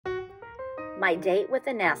My Date with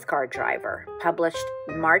a NASCAR Driver, published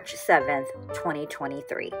March 7th,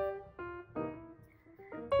 2023.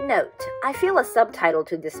 Note, I feel a subtitle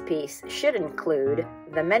to this piece should include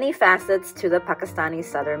the many facets to the Pakistani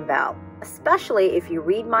Southern Belle, especially if you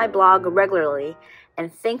read my blog regularly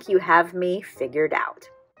and think you have me figured out.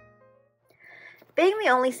 Being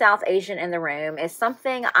the only South Asian in the room is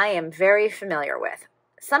something I am very familiar with.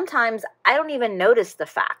 Sometimes I don't even notice the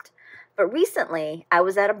fact. But recently, I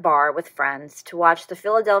was at a bar with friends to watch the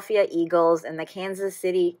Philadelphia Eagles and the Kansas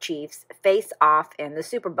City Chiefs face off in the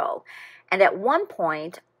Super Bowl. And at one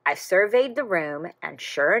point, I surveyed the room, and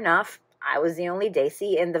sure enough, I was the only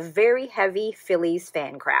Desi in the very heavy Phillies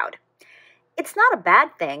fan crowd. It's not a bad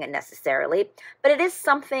thing necessarily, but it is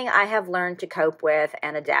something I have learned to cope with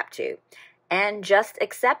and adapt to, and just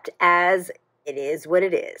accept as it is what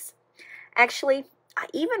it is. Actually, I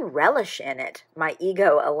even relish in it, my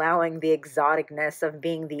ego allowing the exoticness of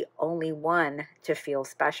being the only one to feel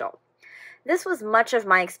special. This was much of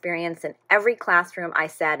my experience in every classroom I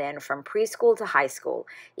sat in from preschool to high school,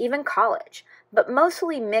 even college, but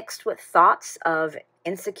mostly mixed with thoughts of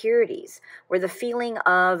insecurities, where the feeling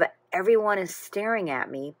of everyone is staring at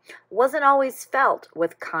me wasn't always felt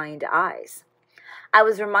with kind eyes. I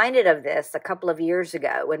was reminded of this a couple of years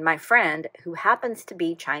ago when my friend, who happens to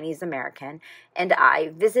be Chinese American, and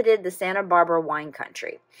I visited the Santa Barbara wine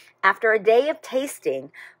country. After a day of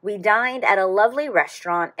tasting, we dined at a lovely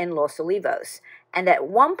restaurant in Los Olivos, and at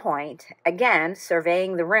one point, again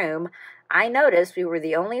surveying the room, I noticed we were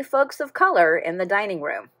the only folks of color in the dining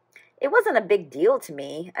room. It wasn't a big deal to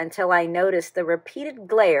me until I noticed the repeated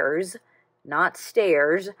glares, not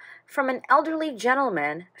stares, from an elderly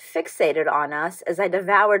gentleman fixated on us as I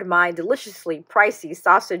devoured my deliciously pricey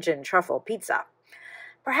sausage and truffle pizza.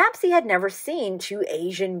 Perhaps he had never seen two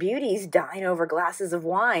Asian beauties dine over glasses of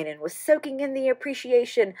wine and was soaking in the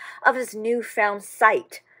appreciation of his newfound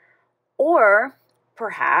sight. Or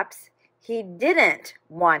perhaps he didn't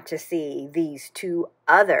want to see these two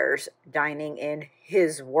others dining in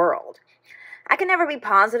his world. I can never be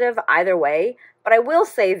positive either way, but I will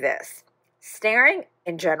say this. Staring,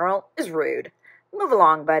 in general, is rude. Move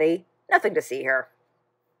along, buddy. Nothing to see here.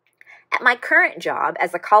 At my current job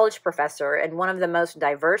as a college professor in one of the most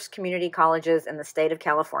diverse community colleges in the state of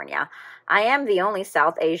California, I am the only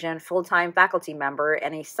South Asian full-time faculty member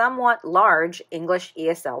in a somewhat large English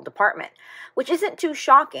ESL department, which isn't too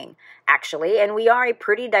shocking, actually, and we are a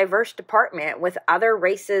pretty diverse department with other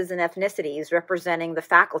races and ethnicities representing the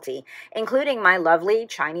faculty, including my lovely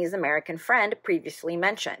Chinese American friend previously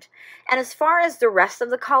mentioned. And as far as the rest of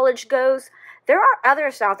the college goes, there are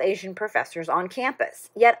other South Asian professors on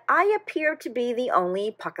campus, yet I appear to be the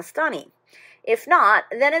only Pakistani. If not,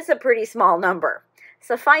 then it's a pretty small number.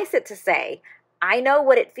 Suffice it to say, I know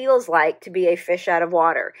what it feels like to be a fish out of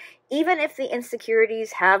water, even if the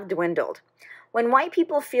insecurities have dwindled. When white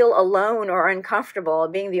people feel alone or uncomfortable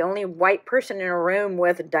being the only white person in a room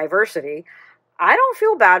with diversity, I don't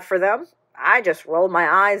feel bad for them. I just roll my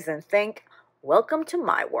eyes and think, welcome to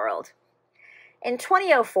my world. In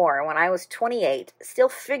 2004, when I was 28, still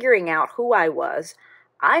figuring out who I was,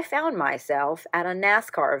 I found myself at a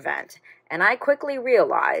NASCAR event, and I quickly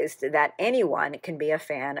realized that anyone can be a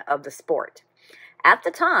fan of the sport. At the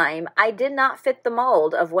time, I did not fit the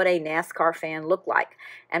mold of what a NASCAR fan looked like,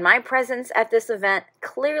 and my presence at this event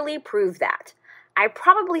clearly proved that. I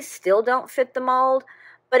probably still don't fit the mold,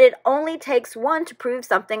 but it only takes one to prove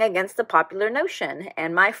something against the popular notion,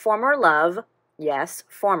 and my former love, yes,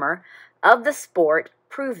 former, of the sport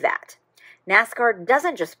prove that. NASCAR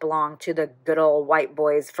doesn't just belong to the good old white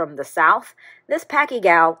boys from the South. This Packy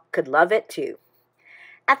gal could love it too.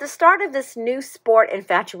 At the start of this new sport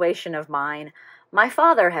infatuation of mine, my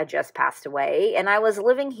father had just passed away, and I was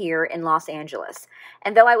living here in Los Angeles.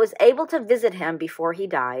 And though I was able to visit him before he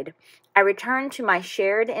died, I returned to my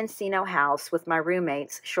shared Encino house with my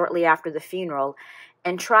roommates shortly after the funeral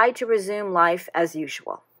and tried to resume life as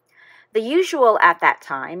usual. The usual at that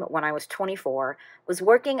time, when I was 24, was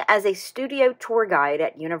working as a studio tour guide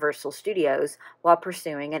at Universal Studios while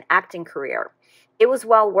pursuing an acting career. It was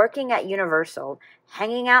while working at Universal,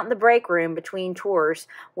 hanging out in the break room between tours,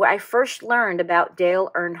 where I first learned about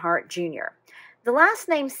Dale Earnhardt Jr. The last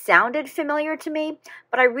name sounded familiar to me,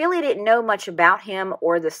 but I really didn't know much about him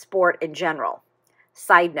or the sport in general.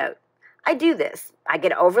 Side note. I do this. I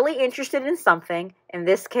get overly interested in something, in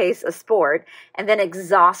this case a sport, and then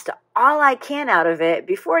exhaust all I can out of it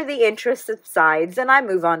before the interest subsides and I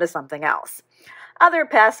move on to something else. Other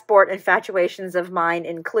past sport infatuations of mine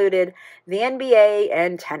included the NBA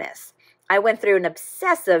and tennis. I went through an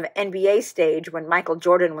obsessive NBA stage when Michael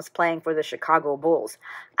Jordan was playing for the Chicago Bulls.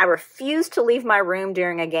 I refused to leave my room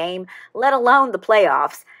during a game, let alone the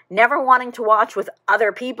playoffs, never wanting to watch with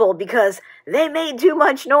other people because they made too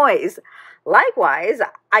much noise. Likewise,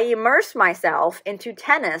 I immersed myself into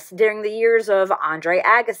tennis during the years of Andre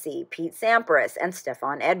Agassi, Pete Sampras, and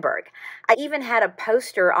Stefan Edberg. I even had a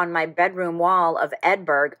poster on my bedroom wall of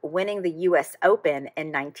Edberg winning the U.S. Open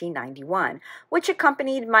in 1991, which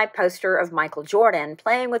accompanied my poster of Michael Jordan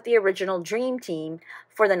playing with the original Dream Team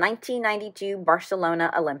for the 1992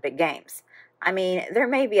 Barcelona Olympic Games. I mean, there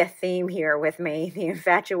may be a theme here with me. The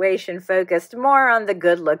infatuation focused more on the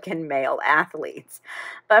good-looking male athletes.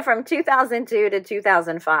 But from 2002 to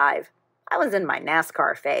 2005, I was in my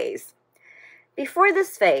NASCAR phase. Before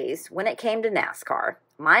this phase, when it came to NASCAR,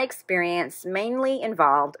 my experience mainly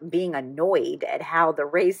involved being annoyed at how the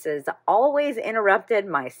races always interrupted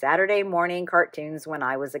my Saturday morning cartoons when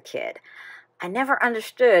I was a kid. I never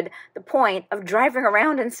understood the point of driving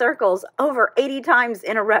around in circles over 80 times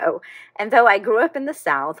in a row. And though I grew up in the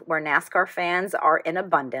South, where NASCAR fans are in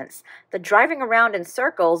abundance, the driving around in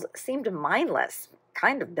circles seemed mindless,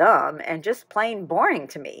 kind of dumb, and just plain boring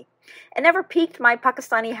to me. It never piqued my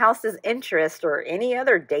Pakistani house's interest or any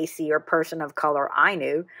other Desi or person of color I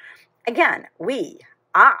knew. Again,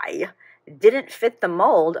 I didn't fit the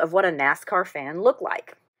mold of what a NASCAR fan looked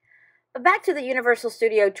like. But back to the Universal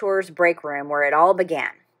Studio Tours break room where it all began.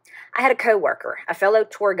 I had a coworker, a fellow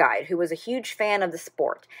tour guide, who was a huge fan of the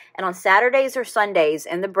sport, and on Saturdays or Sundays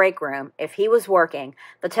in the break room, if he was working,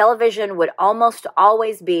 the television would almost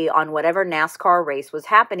always be on whatever NASCAR race was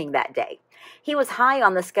happening that day. He was high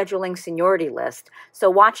on the scheduling seniority list, so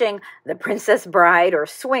watching The Princess Bride or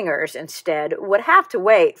Swingers instead would have to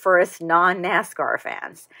wait for us non-NASCAR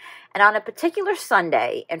fans. And on a particular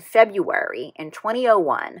Sunday in February in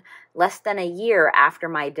 2001, less than a year after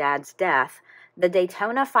my dad's death, the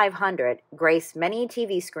Daytona 500 graced many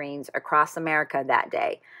TV screens across America that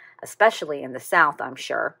day, especially in the South, I'm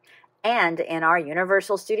sure, and in our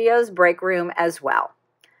Universal Studios break room as well.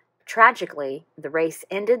 Tragically, the race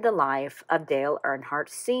ended the life of Dale Earnhardt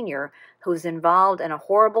Sr., who was involved in a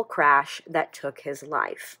horrible crash that took his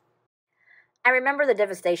life. I remember the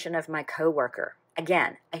devastation of my coworker.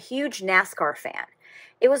 Again, a huge NASCAR fan.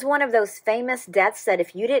 It was one of those famous deaths that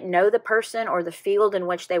if you didn't know the person or the field in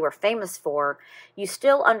which they were famous for, you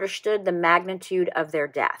still understood the magnitude of their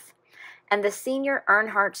death. And the senior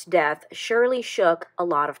Earnhardt's death surely shook a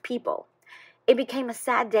lot of people. It became a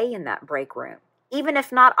sad day in that break room, even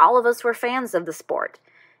if not all of us were fans of the sport.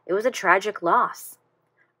 It was a tragic loss.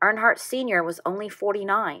 Earnhardt Sr. was only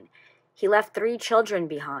 49. He left 3 children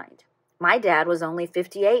behind. My dad was only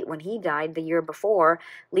 58 when he died the year before,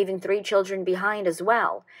 leaving 3 children behind as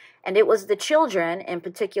well. And it was the children, in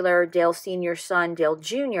particular Dale Sr.'s son Dale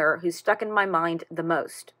Jr., who stuck in my mind the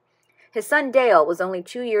most. His son Dale was only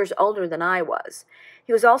 2 years older than I was.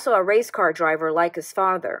 He was also a race car driver like his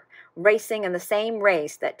father, racing in the same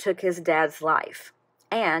race that took his dad's life.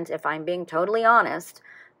 And, if I'm being totally honest,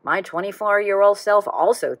 my 24-year-old self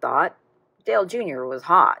also thought Dale Jr. was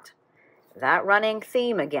hot. That running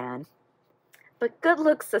theme again. But good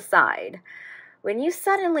looks aside, when you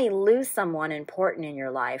suddenly lose someone important in your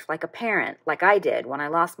life, like a parent, like I did when I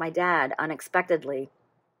lost my dad unexpectedly,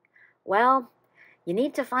 well, you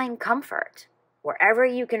need to find comfort wherever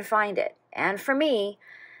you can find it. And for me,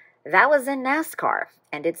 that was in NASCAR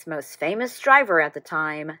and its most famous driver at the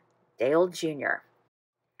time, Dale Jr.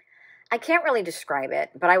 I can't really describe it,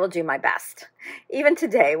 but I will do my best. Even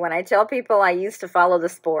today, when I tell people I used to follow the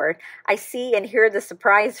sport, I see and hear the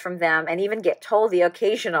surprise from them and even get told the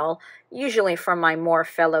occasional, usually from my more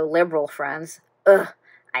fellow liberal friends, "Ugh,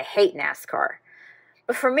 I hate NASCAR."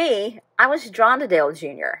 But for me, I was drawn to Dale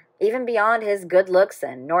Jr., even beyond his good looks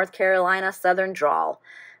and North Carolina Southern drawl.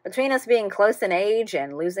 Between us being close in age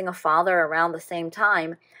and losing a father around the same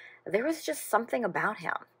time, there was just something about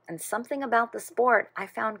him. And something about the sport I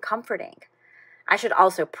found comforting. I should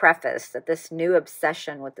also preface that this new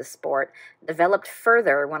obsession with the sport developed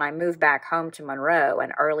further when I moved back home to Monroe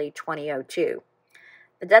in early 2002.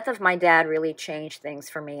 The death of my dad really changed things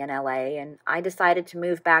for me in LA, and I decided to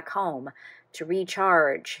move back home, to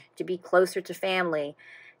recharge, to be closer to family,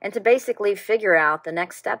 and to basically figure out the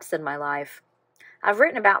next steps in my life. I've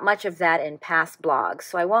written about much of that in past blogs,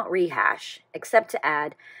 so I won't rehash, except to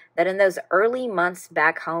add that in those early months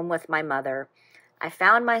back home with my mother, I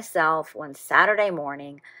found myself one Saturday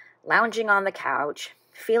morning lounging on the couch,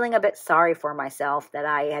 feeling a bit sorry for myself that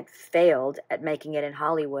I had failed at making it in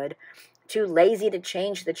Hollywood, too lazy to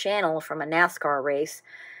change the channel from a NASCAR race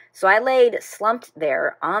So I laid slumped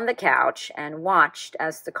there on the couch and watched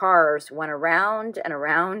as the cars went around and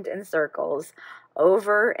around in circles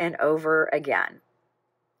over and over again.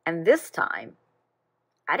 And this time,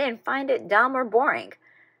 I didn't find it dumb or boring.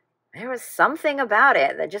 There was something about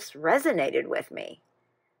it that just resonated with me.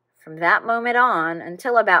 From that moment on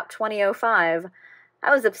until about 2005,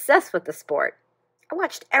 I was obsessed with the sport. I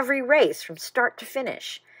watched every race from start to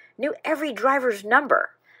finish, knew every driver's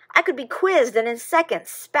number. I could be quizzed and in seconds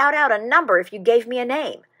spout out a number if you gave me a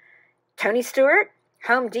name. Tony Stewart,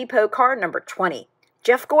 Home Depot car number 20.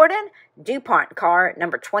 Jeff Gordon, DuPont car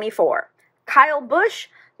number 24. Kyle Busch,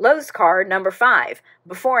 Lowe's car number 5.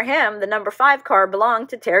 Before him, the number 5 car belonged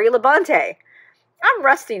to Terry Labonte. I'm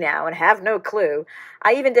rusty now and have no clue.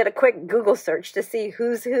 I even did a quick Google search to see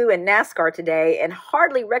who's who in NASCAR today and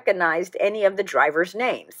hardly recognized any of the drivers'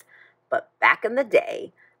 names. But back in the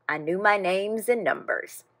day, I knew my names and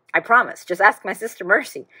numbers. I promise, just ask my sister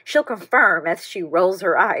Mercy. She'll confirm as she rolls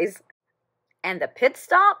her eyes. And the pit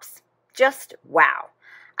stops? Just wow.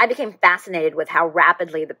 I became fascinated with how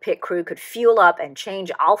rapidly the pit crew could fuel up and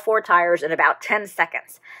change all 4 tires in about 10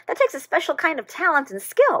 seconds. That takes a special kind of talent and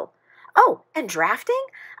skill. Oh, and drafting?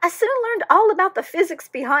 I soon learned all about the physics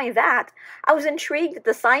behind that. I was intrigued at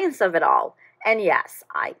the science of it all. And yes,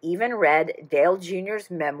 I even read Dale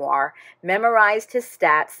Jr.'s memoir, memorized his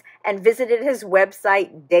stats, and visited his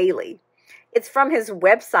website daily. It's from his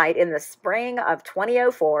website in the spring of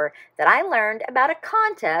 2004 that I learned about a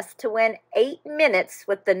contest to win 8 minutes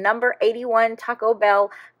with the number 81 Taco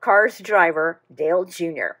Bell car's driver, Dale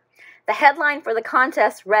Jr. The headline for the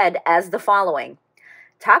contest read as the following: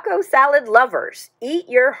 Taco salad lovers, eat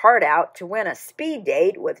your heart out to win a speed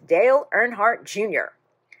date with Dale Earnhardt Jr.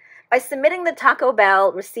 By submitting the Taco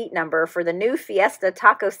Bell receipt number for the new Fiesta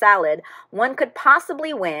taco salad, one could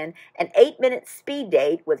possibly win an 8-minute speed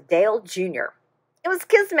date with Dale Jr. It was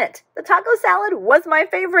kismet. The taco salad was my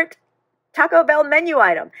favorite Taco Bell menu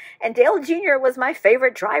item, and Dale Jr. was my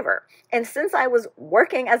favorite driver. And since I was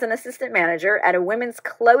working as an assistant manager at a women's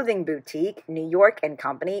clothing boutique, New York &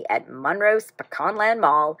 Company, at Monroe's Pecanland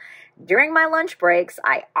Mall, during my lunch breaks,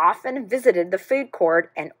 I often visited the food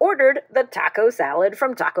court and ordered the taco salad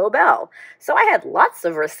from Taco Bell. So I had lots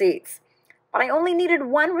of receipts. But I only needed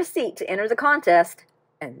 1 receipt to enter the contest,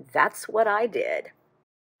 and that's what I did.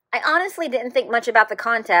 I honestly didn't think much about the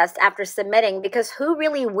contest after submitting because who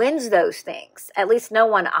really wins those things? At least no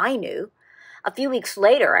one I knew. A few weeks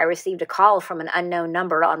later, I received a call from an unknown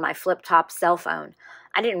number on my flip-top cell phone.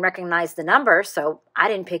 I didn't recognize the number, so I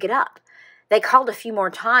didn't pick it up. They called a few more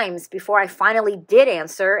times before I finally did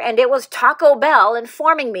answer, and it was Taco Bell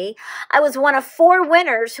informing me I was one of 4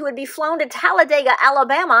 winners who would be flown to Talladega,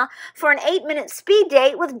 Alabama for an 8-minute speed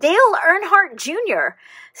date with Dale Earnhardt Jr.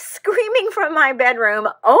 Screaming from my bedroom,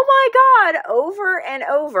 "Oh my God," over and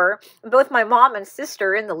over, both my mom and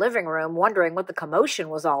sister in the living room wondering what the commotion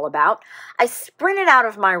was all about, I sprinted out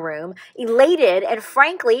of my room, elated and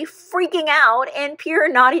frankly freaking out in pure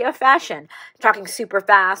Nadia fashion, talking super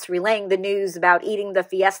fast, relaying the news about eating the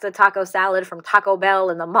Fiesta taco salad from Taco Bell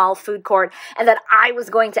in the mall food court, and that I was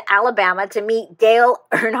going to Alabama to meet Dale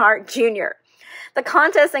Earnhardt Jr. The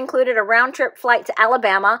contest included a round-trip flight to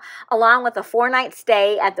Alabama, along with a 4-night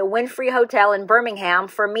stay at the Winfrey Hotel in Birmingham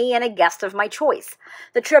for me and a guest of my choice.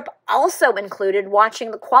 The trip also included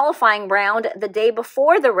watching the qualifying round the day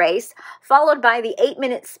before the race, followed by the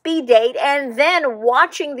 8-minute speed date, and then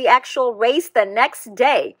watching the actual race the next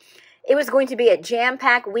day. It was going to be a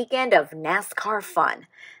jam-packed weekend of NASCAR fun.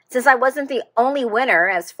 Since I wasn't the only winner,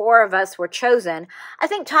 as 4 of us were chosen, I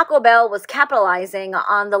think Taco Bell was capitalizing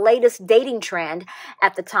on the latest dating trend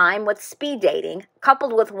at the time with speed dating,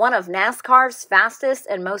 coupled with one of NASCAR's fastest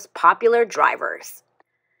and most popular drivers.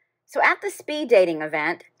 So at the speed dating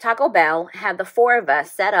event, Taco Bell had the 4 of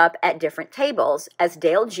us set up at different tables as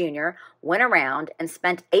Dale Jr. went around and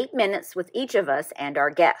spent 8 minutes with each of us and our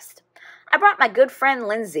guest. I brought my good friend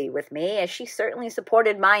Lindsay with me, as she certainly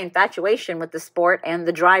supported my infatuation with the sport and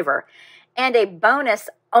the driver. And a bonus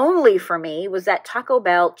only for me was that Taco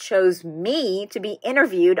Bell chose me to be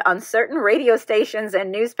interviewed on certain radio stations and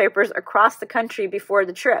newspapers across the country before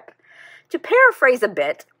the trip. To paraphrase a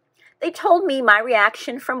bit, they told me my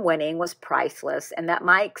reaction from winning was priceless and that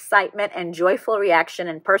my excitement and joyful reaction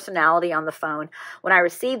and personality on the phone when I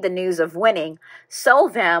received the news of winning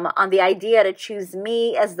sold them on the idea to choose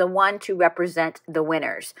me as the one to represent the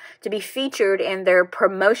winners, to be featured in their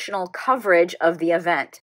promotional coverage of the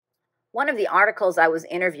event. One of the articles I was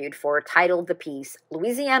interviewed for titled the piece,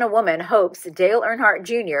 "Louisiana Woman Hopes Dale Earnhardt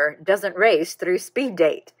Jr. Doesn't Race Through Speed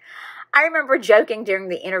Date." I remember joking during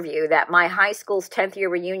the interview that my high school's 10th year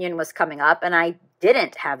reunion was coming up, and I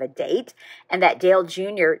didn't have a date and that Dale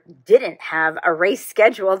Jr. didn't have a race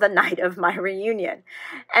schedule the night of my reunion.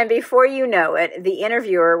 And before you know it, the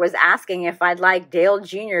interviewer was asking if I'd like Dale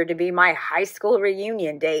Jr. to be my high school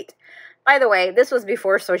reunion date. By the way, this was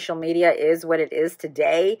before social media is what it is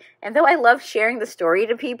today, and though I love sharing the story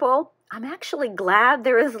to people, I'm actually glad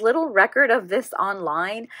there is little record of this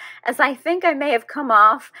online, as I think I may have come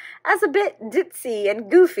off as a bit ditzy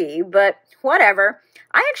and goofy, but whatever.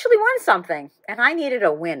 I actually won something, and I needed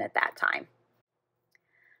a win at that time.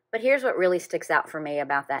 But here's what really sticks out for me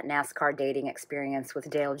about that NASCAR dating experience with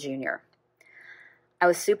Dale Jr. I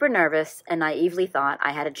was super nervous and naively thought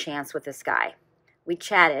I had a chance with this guy. We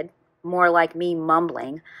chatted, more like me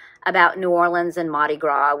mumbling, about New Orleans and Mardi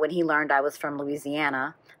Gras when he learned I was from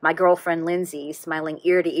Louisiana, my girlfriend Lindsay smiling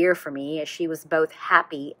ear to ear for me as she was both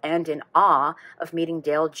happy and in awe of meeting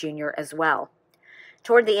Dale Jr. as well.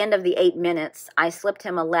 Toward the end of the 8 minutes, I slipped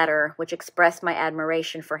him a letter which expressed my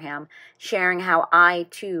admiration for him, sharing how I,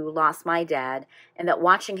 too, lost my dad, and that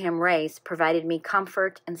watching him race provided me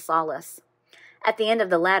comfort and solace. At the end of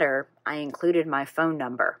the letter, I included my phone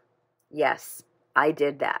number. Yes, I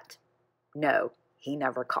did that. No, he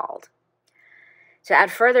never called. To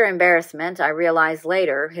add further embarrassment, I realized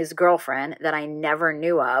later his girlfriend, that I never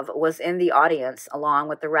knew of, was in the audience along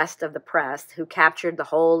with the rest of the press who captured the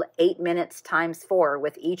whole 8 minutes times 4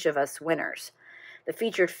 with each of us winners. The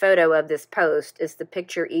featured photo of this post is the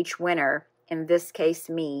picture each winner, in this case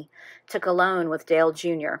me, took alone with Dale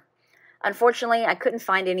Jr. Unfortunately, I couldn't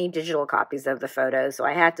find any digital copies of the photo, so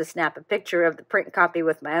I had to snap a picture of the print copy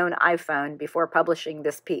with my own iPhone before publishing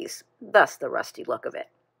this piece, thus the rusty look of it.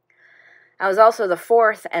 I was also the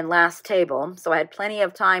fourth and last table, so I had plenty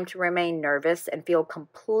of time to remain nervous and feel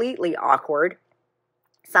completely awkward,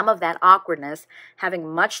 some of that awkwardness having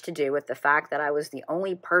much to do with the fact that I was the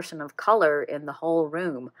only person of color in the whole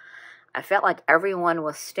room. I felt like everyone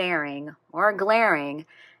was staring or glaring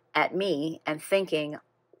at me and thinking,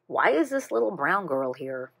 why is this little brown girl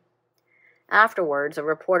here? Afterwards, a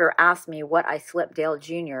reporter asked me what I slipped Dale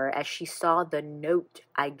Jr. as she saw the note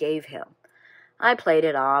I gave him. I played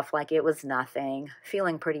it off like it was nothing,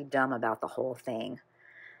 feeling pretty dumb about the whole thing.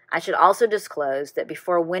 I should also disclose that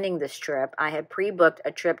before winning this trip, I had pre-booked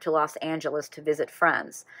a trip to Los Angeles to visit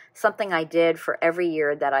friends, something I did for every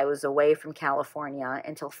year that I was away from California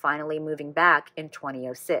until finally moving back in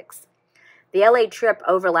 2006. The LA trip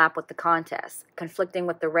overlapped with the contest, conflicting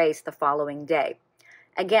with the race the following day.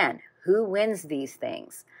 Again, who wins these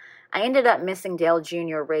things? I ended up missing Dale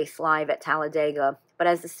Jr. race live at Talladega, but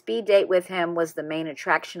as the speed date with him was the main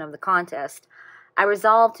attraction of the contest, I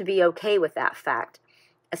resolved to be okay with that fact,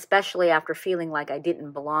 especially after feeling like I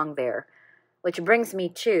didn't belong there. Which brings me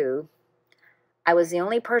to, I was the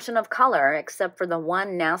only person of color except for the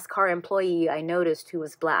one NASCAR employee I noticed who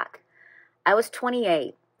was black. I was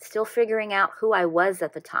 28. Still figuring out who I was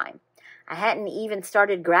at the time. I hadn't even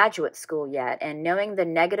started graduate school yet, and knowing the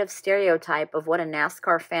negative stereotype of what a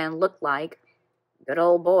NASCAR fan looked like, good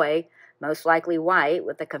old boy, most likely white,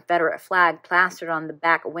 with a Confederate flag plastered on the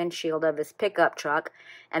back windshield of his pickup truck,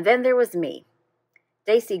 and then there was me,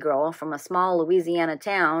 Desi girl from a small Louisiana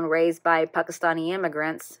town raised by Pakistani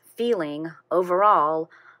immigrants, feeling, overall,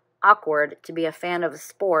 awkward to be a fan of a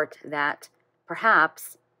sport that,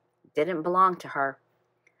 perhaps, didn't belong to her.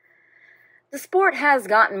 The sport has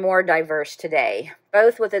gotten more diverse today,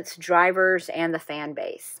 both with its drivers and the fan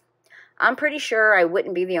base. I'm pretty sure I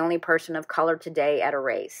wouldn't be the only person of color today at a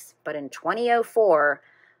race, but in 2004,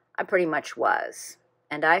 I pretty much was,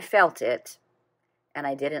 and I felt it, and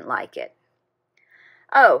I didn't like it.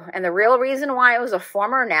 Oh, and the real reason why I was a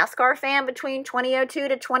former NASCAR fan between 2002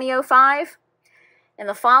 to 2005? In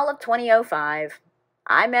the fall of 2005,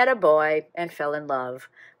 I met a boy and fell in love.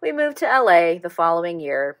 We moved to LA the following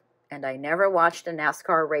year, and I never watched a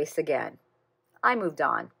NASCAR race again. I moved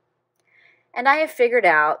on. And I have figured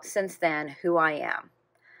out since then who I am.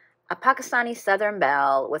 A Pakistani Southern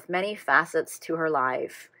Belle with many facets to her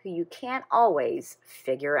life, who you can't always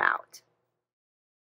figure out.